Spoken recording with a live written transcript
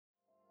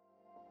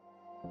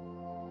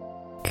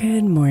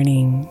Good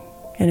morning,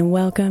 and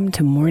welcome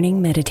to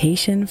Morning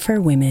Meditation for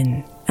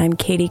Women. I'm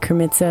Katie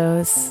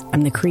Kremitzos.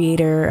 I'm the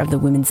creator of the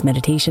Women's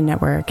Meditation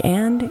Network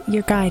and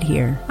your guide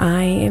here.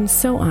 I am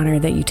so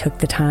honored that you took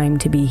the time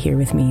to be here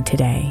with me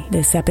today.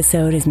 This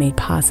episode is made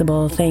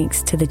possible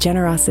thanks to the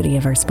generosity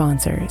of our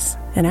sponsors.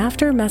 And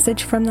after a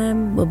message from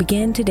them, we'll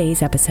begin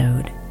today's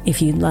episode.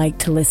 If you'd like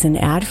to listen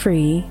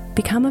ad-free,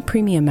 become a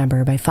premium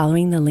member by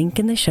following the link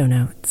in the show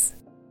notes.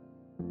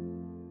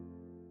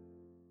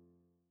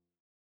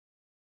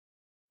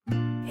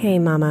 Hey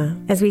Mama,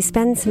 as we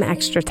spend some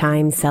extra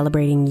time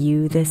celebrating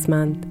you this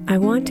month, I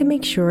want to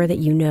make sure that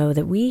you know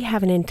that we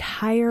have an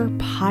entire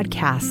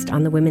podcast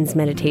on the Women's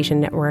Meditation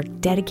Network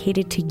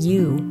dedicated to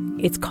you.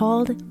 It's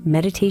called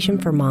Meditation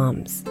for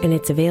Moms, and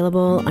it's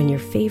available on your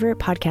favorite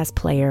podcast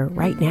player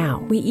right now.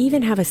 We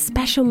even have a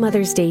special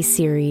Mother's Day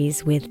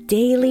series with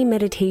daily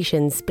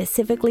meditations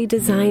specifically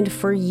designed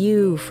for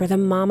you, for the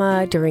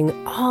mama, during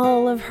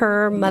all of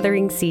her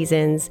mothering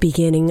seasons,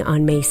 beginning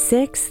on May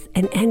 6th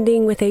and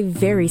ending with a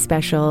very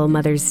special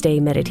Mother's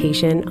Day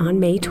meditation on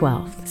May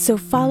 12th. So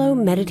follow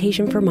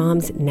Meditation for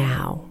Moms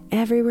now,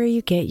 everywhere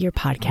you get your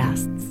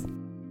podcasts.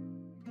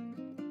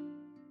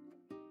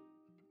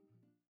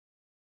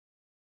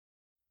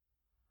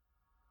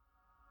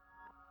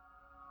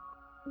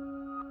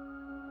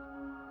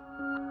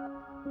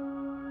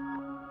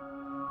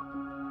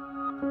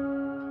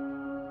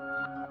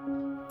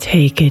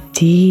 Take a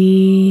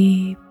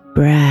deep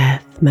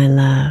breath, my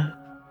love,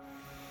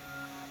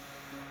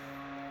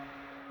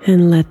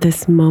 and let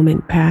this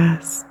moment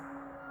pass.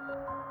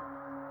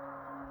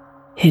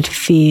 It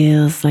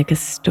feels like a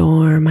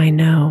storm, I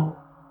know.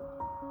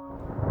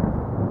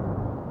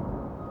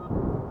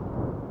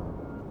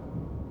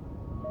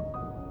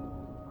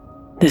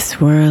 The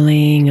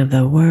swirling of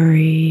the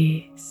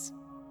worries,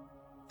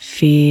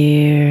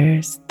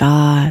 fears,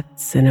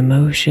 thoughts, and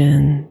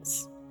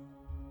emotions.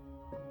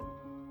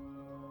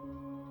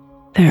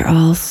 They're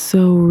all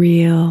so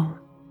real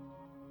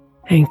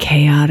and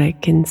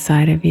chaotic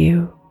inside of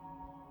you.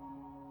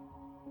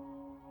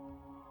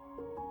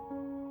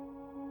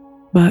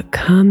 But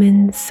come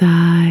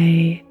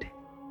inside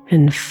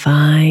and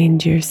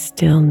find your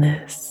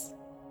stillness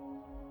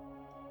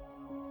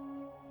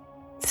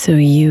so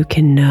you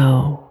can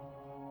know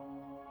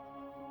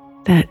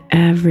that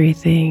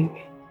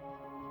everything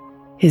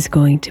is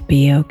going to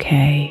be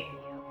okay.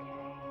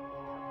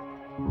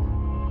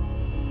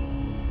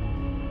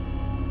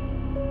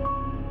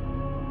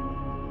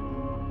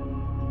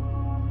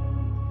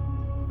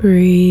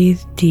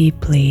 Breathe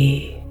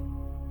deeply,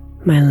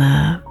 my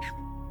love,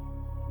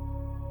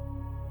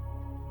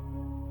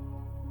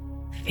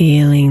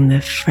 feeling the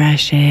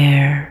fresh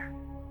air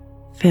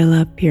fill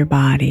up your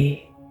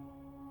body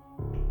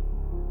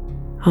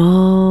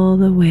all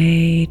the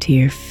way to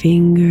your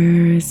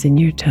fingers and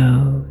your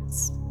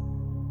toes.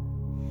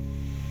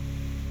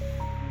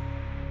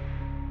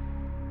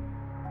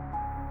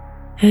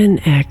 And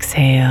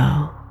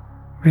exhale,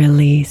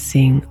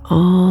 releasing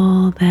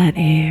all that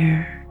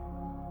air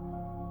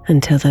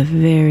until the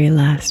very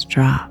last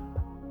drop.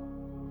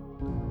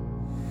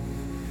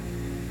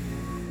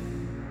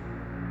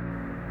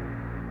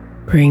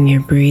 Bring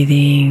your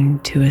breathing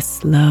to a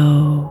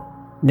slow,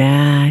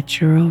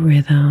 natural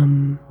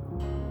rhythm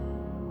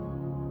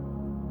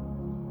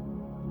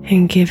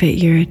and give it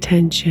your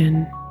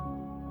attention.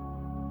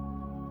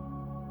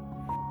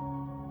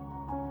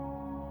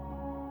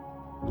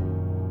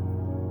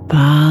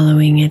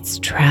 Following its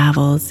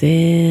travels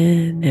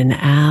in and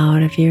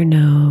out of your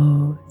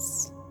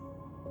nose.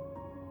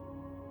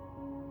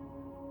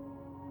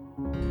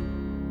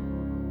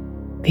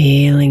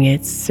 Feeling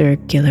its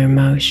circular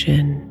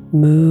motion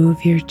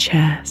move your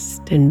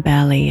chest and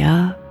belly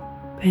up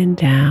and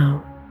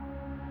down.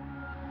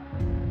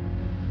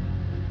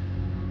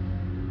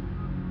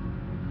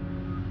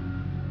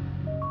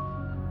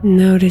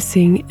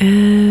 Noticing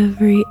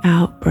every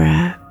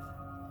out-breath,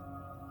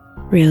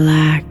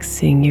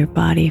 relaxing your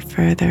body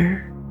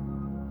further.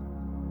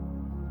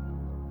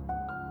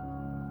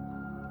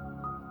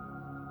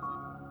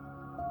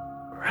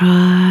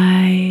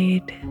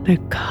 Ride the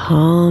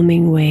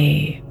calming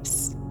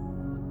waves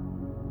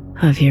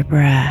of your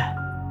breath.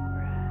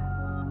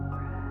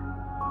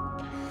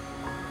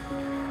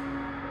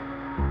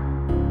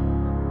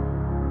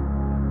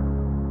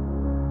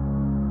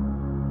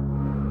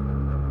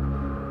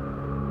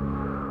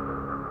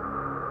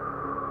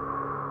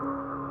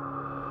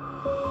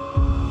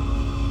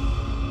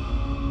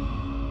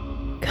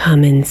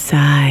 Come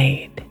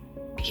inside,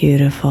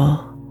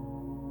 beautiful.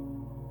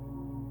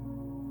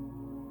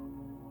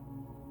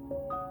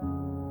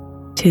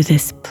 To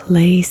this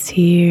place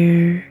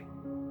here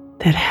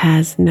that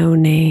has no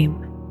name.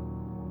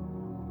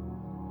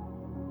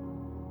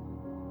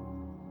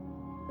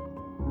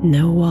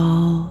 No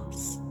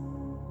walls,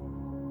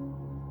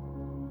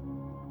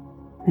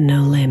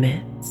 no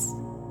limits.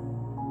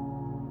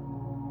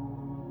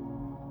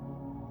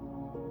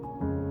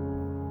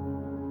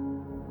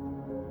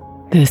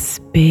 The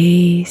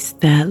space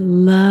that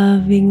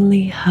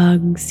lovingly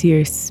hugs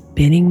your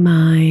spinning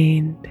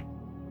mind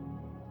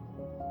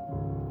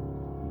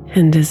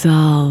and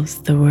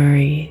dissolves the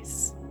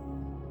worries.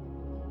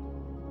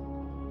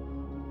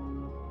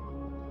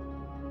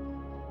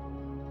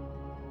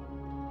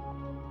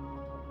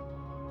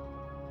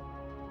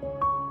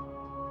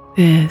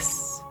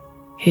 This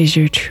is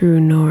your true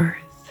north.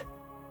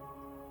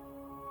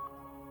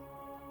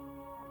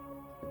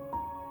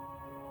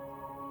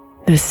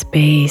 The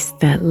space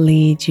that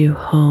leads you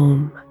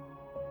home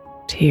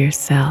to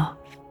yourself.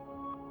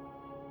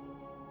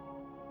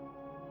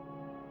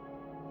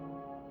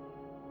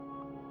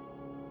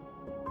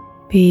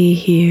 Be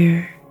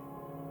here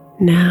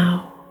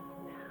now.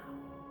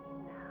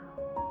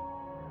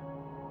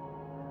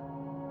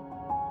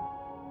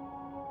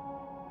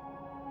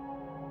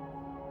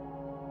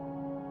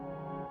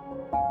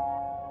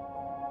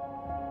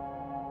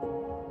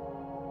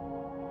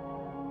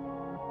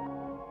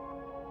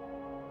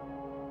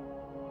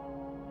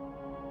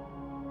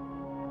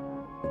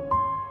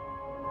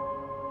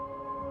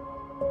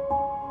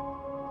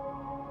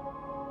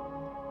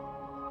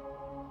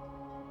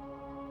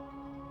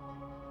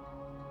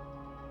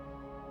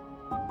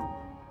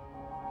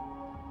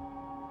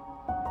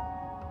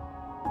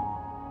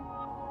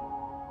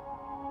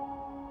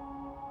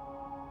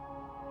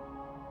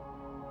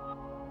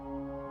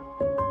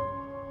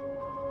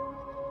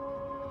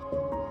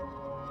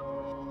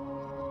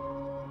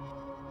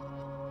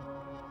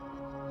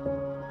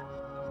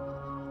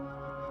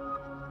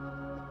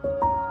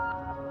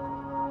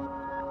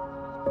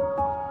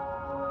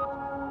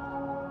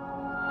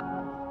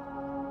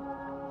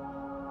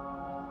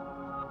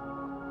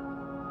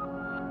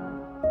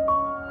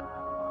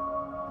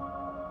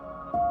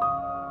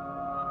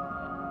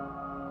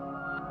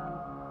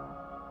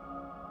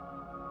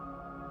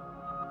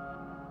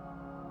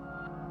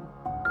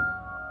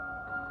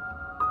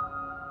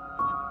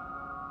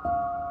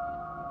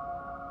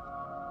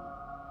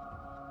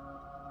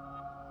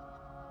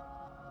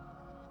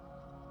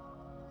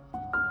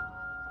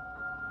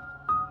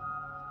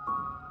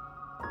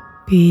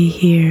 Be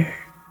here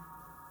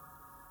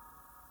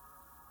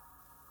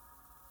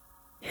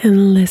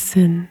and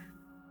listen.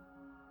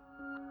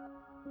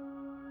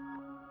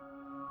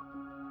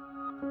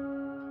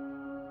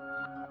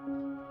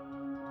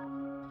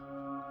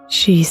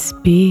 She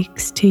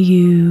speaks to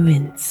you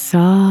in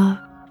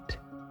soft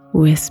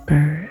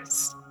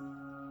whispers,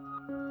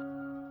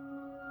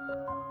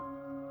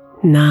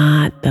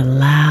 not the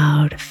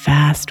loud,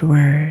 fast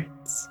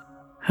words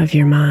of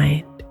your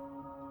mind.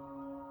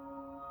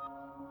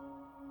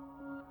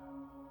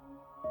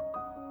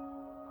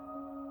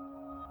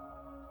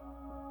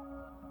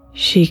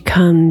 She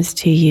comes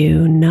to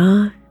you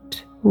not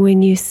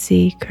when you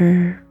seek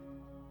her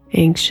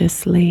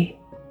anxiously,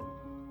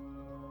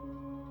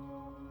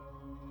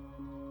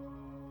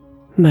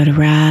 but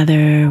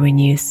rather when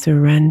you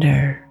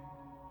surrender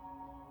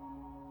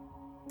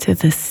to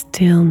the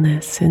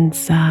stillness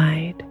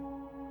inside.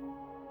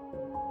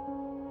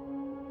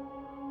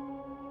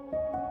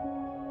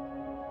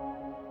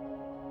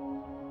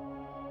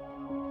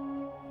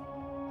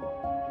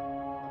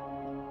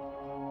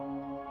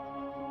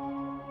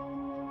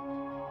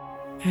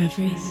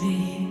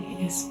 Everything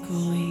is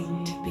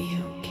going to be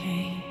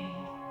okay,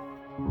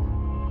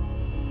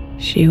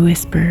 she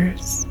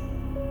whispers,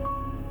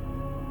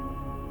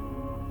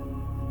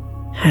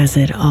 as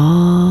it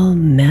all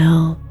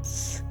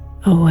melts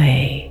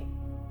away.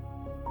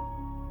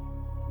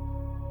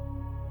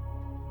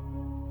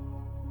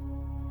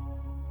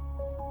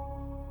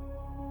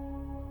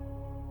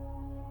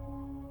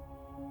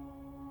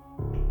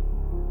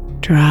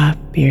 Drop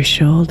your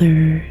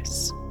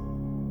shoulders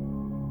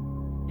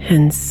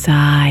and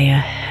sigh a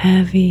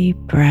heavy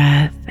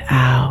breath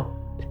out.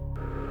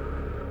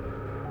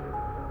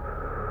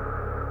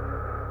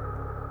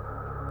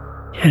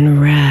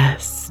 And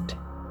rest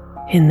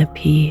in the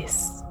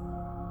peace.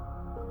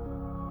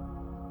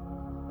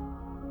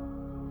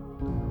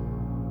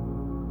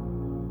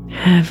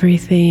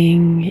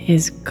 Everything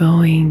is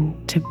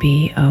going to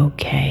be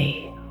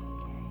okay.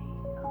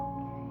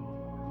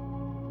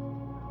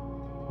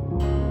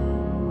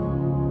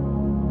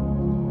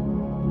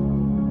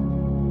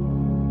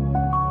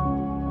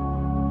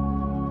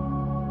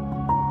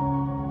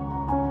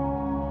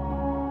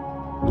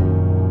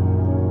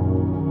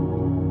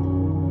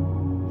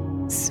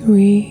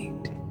 Sweet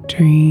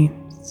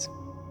dreams,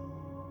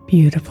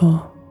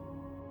 beautiful.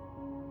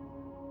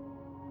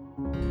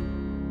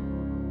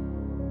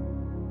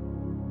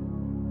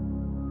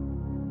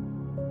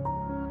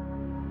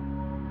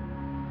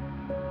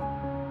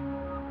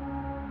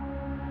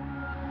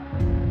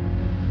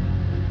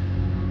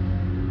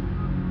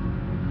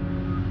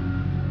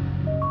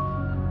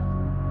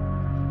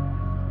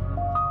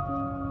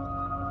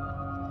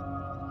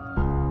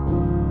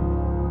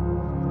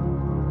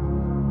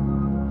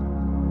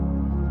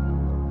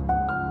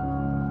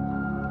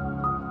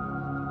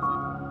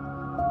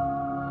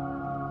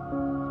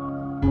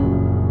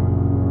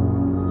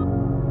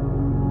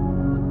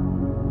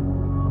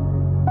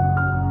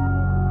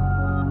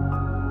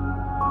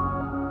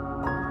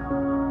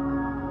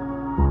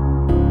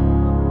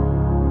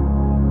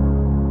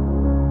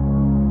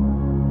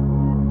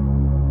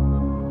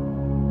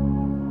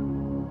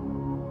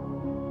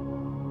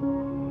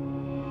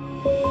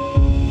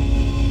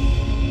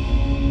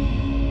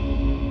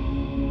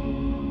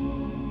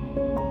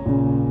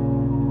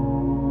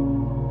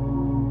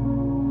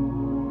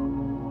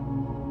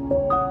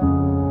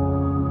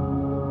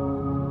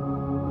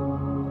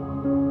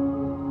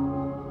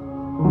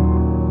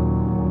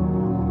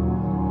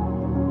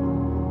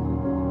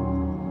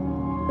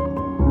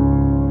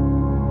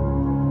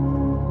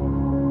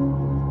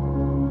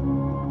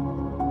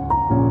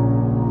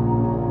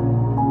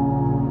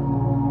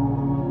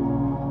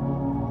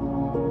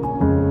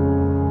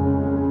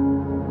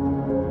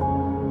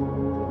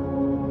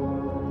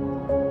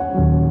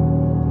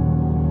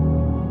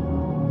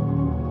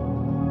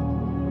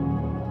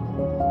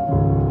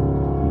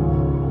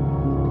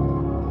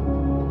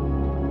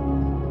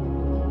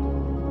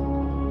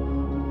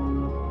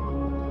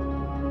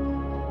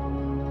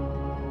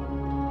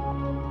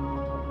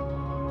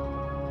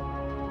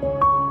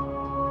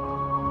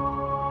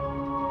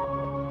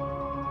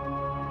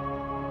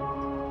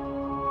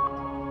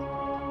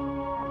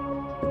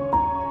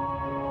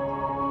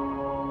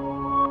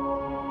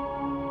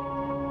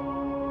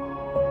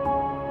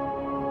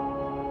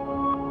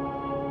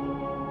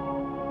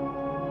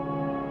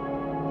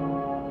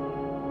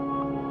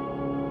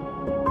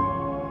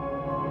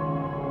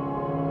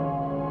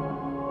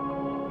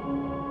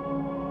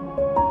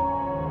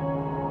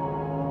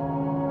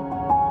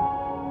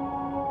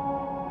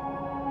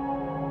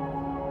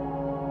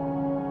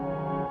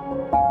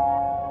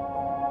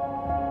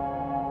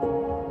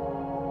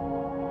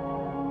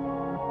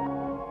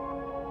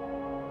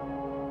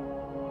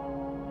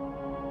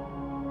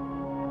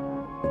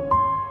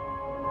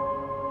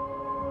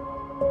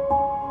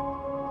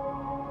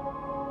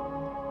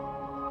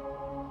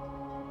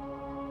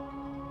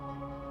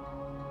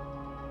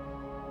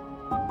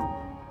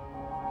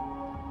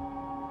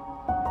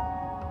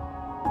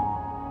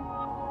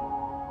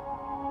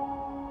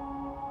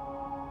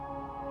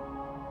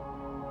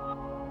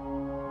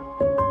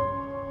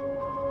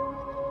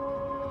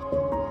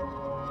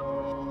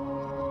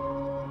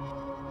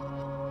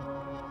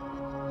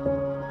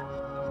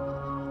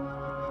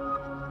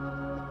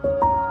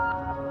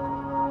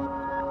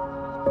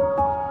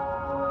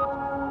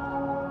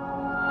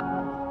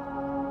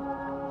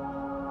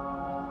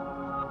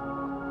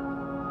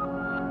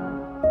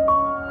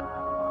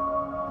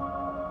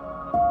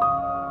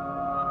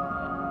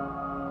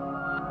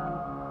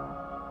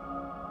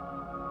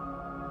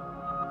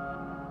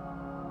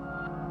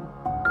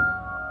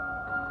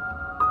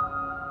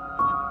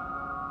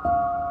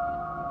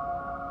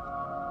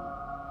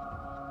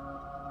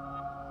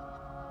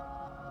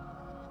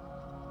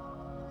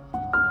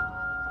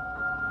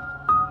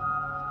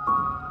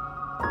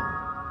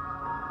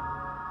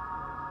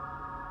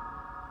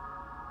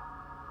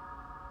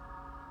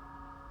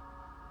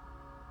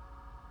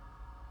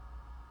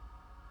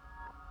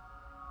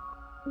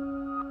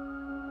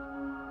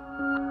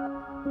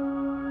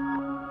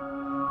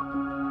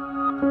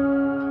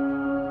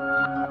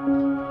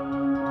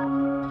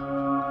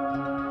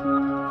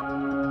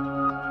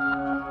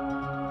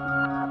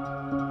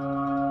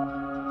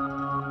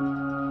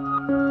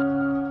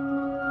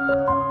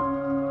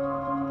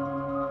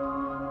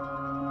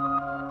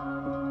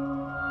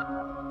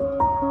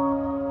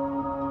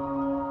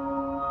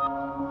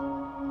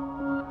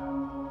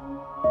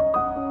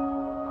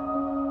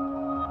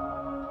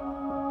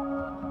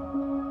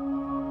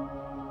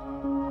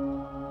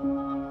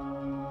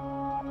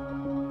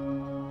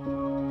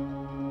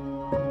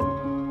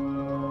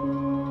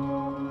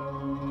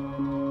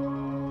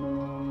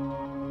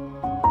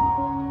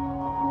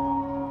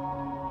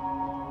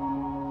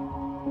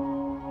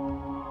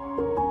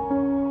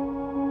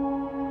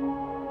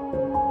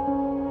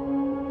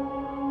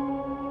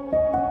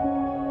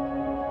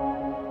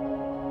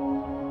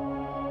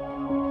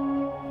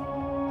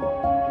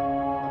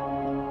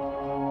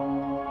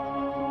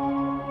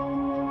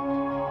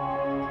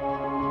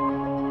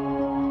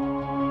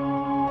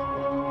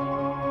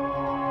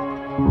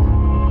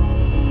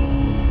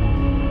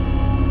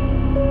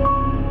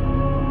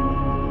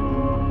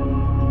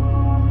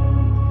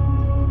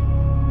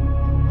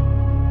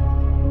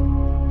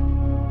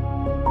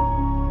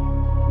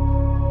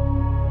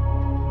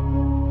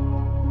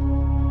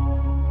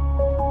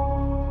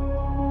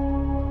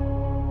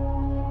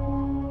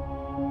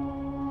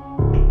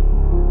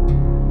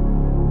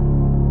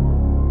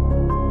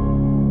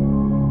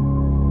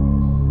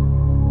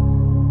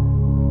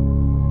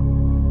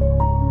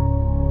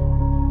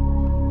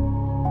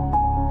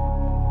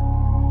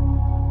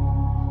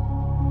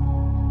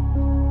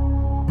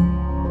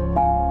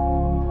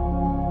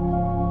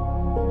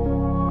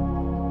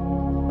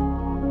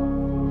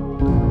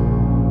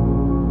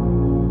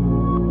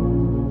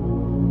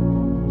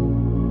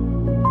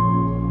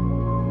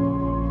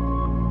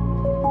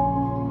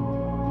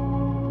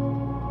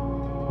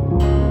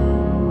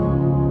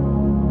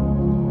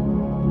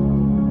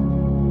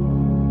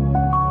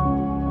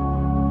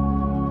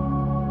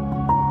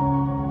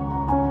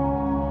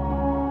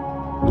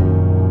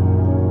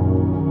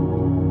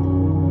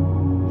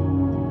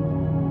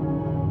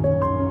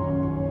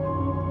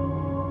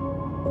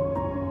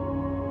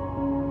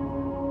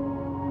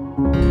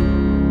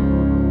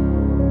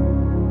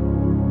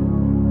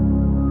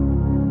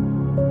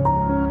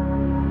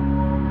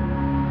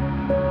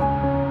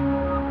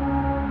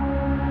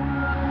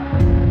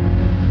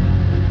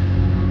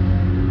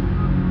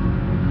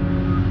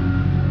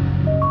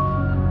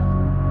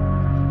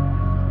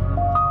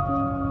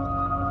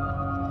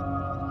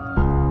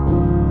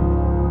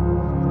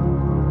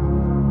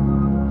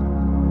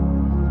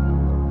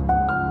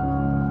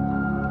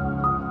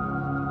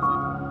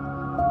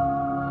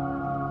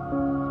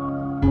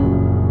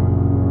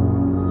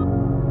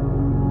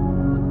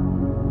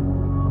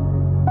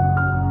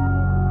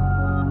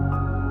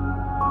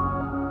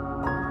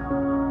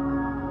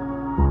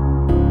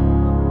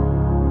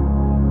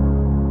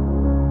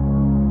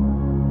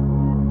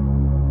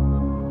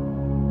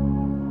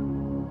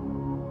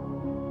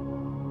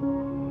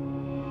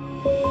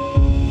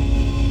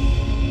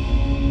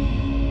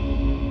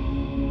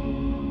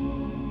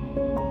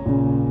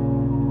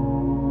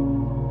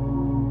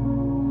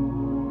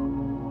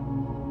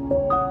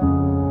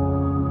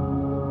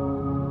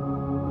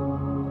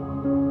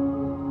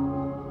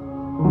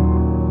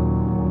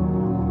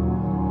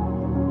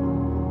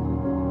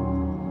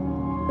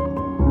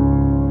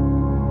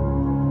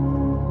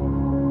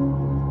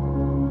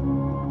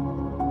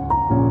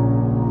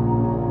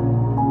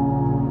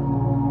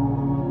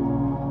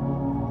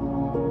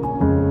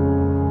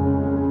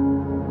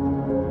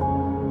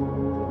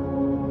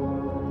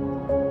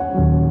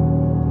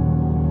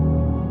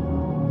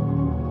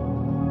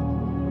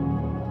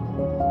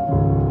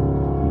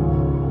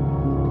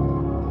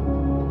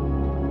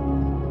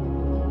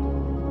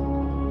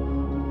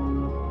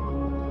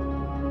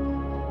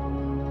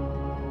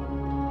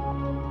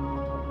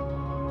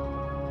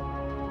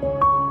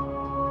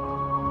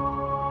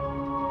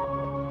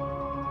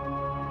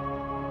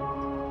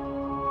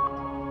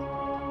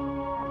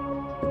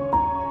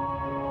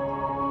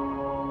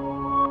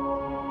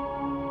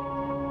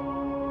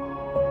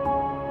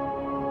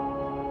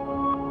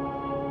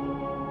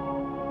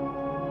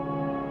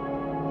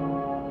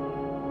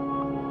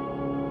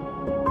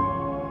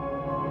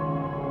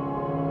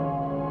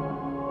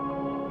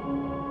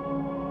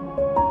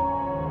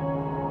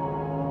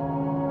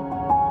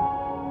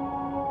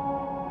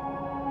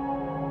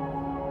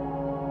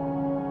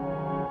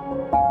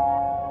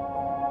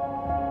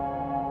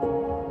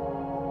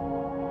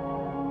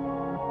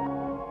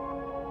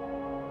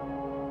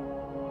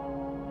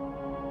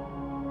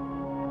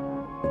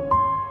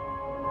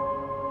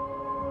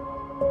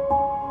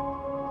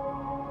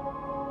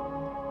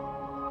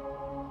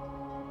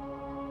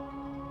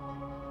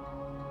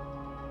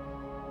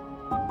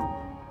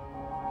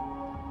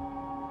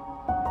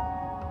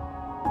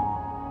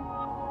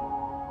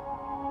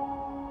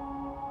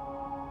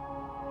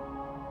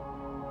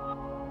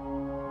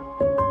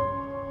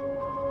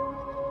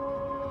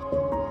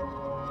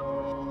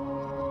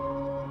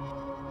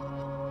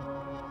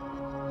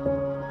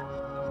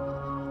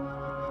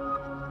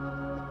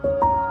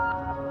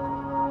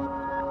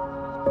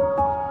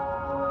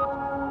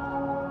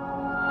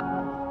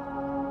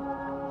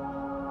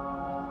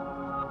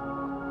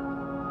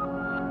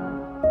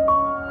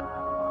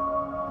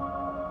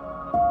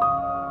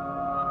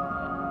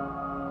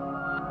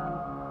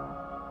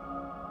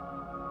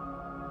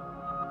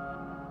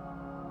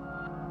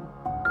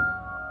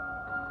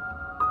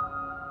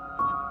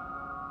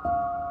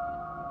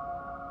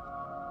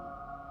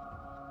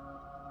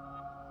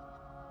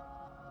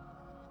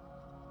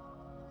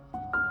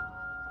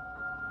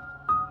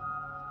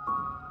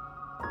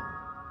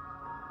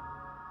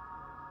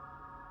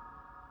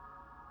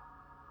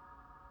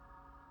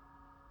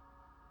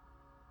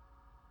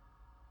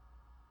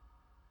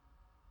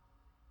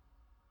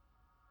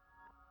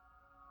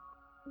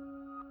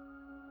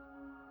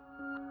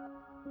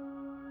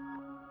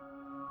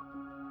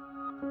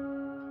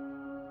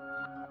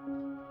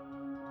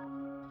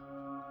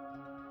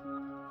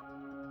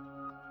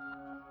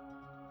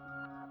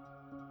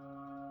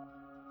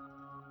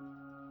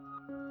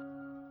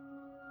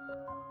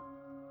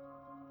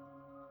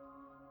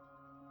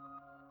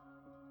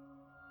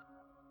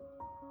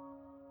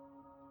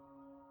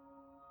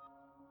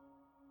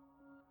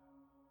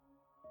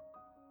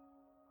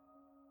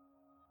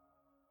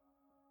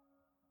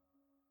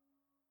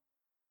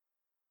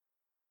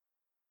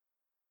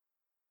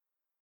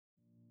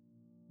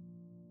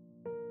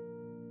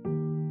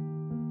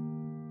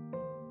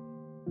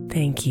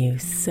 Thank you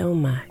so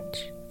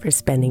much for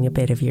spending a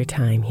bit of your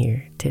time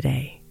here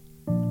today.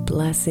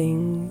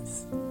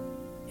 Blessings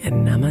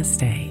and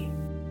namaste.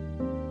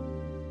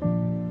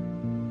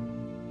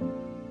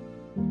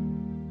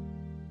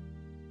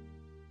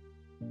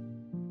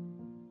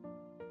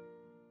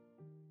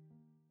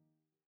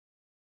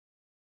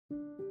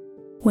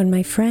 When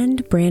my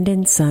friend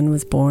Brandon's son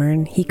was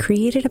born, he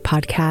created a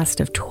podcast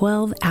of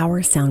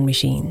 12-hour sound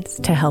machines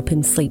to help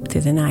him sleep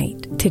through the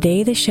night.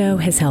 Today, the show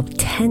has helped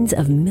tens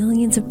of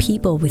millions of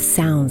people with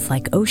sounds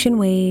like ocean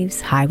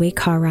waves, highway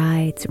car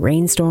rides,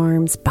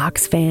 rainstorms,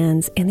 box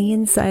fans, and the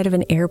inside of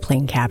an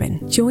airplane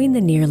cabin. Join the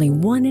nearly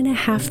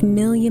 1.5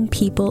 million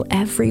people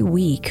every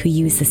week who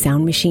use the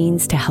sound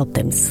machines to help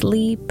them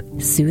sleep,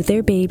 soothe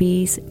their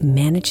babies,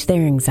 manage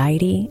their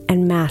anxiety,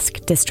 and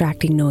mask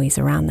distracting noise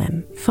around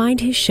them. Find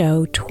his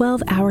show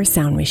 12-Hour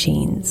Sound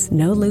Machines,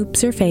 no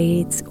loops or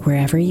fades,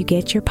 wherever you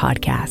get your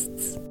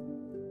podcasts.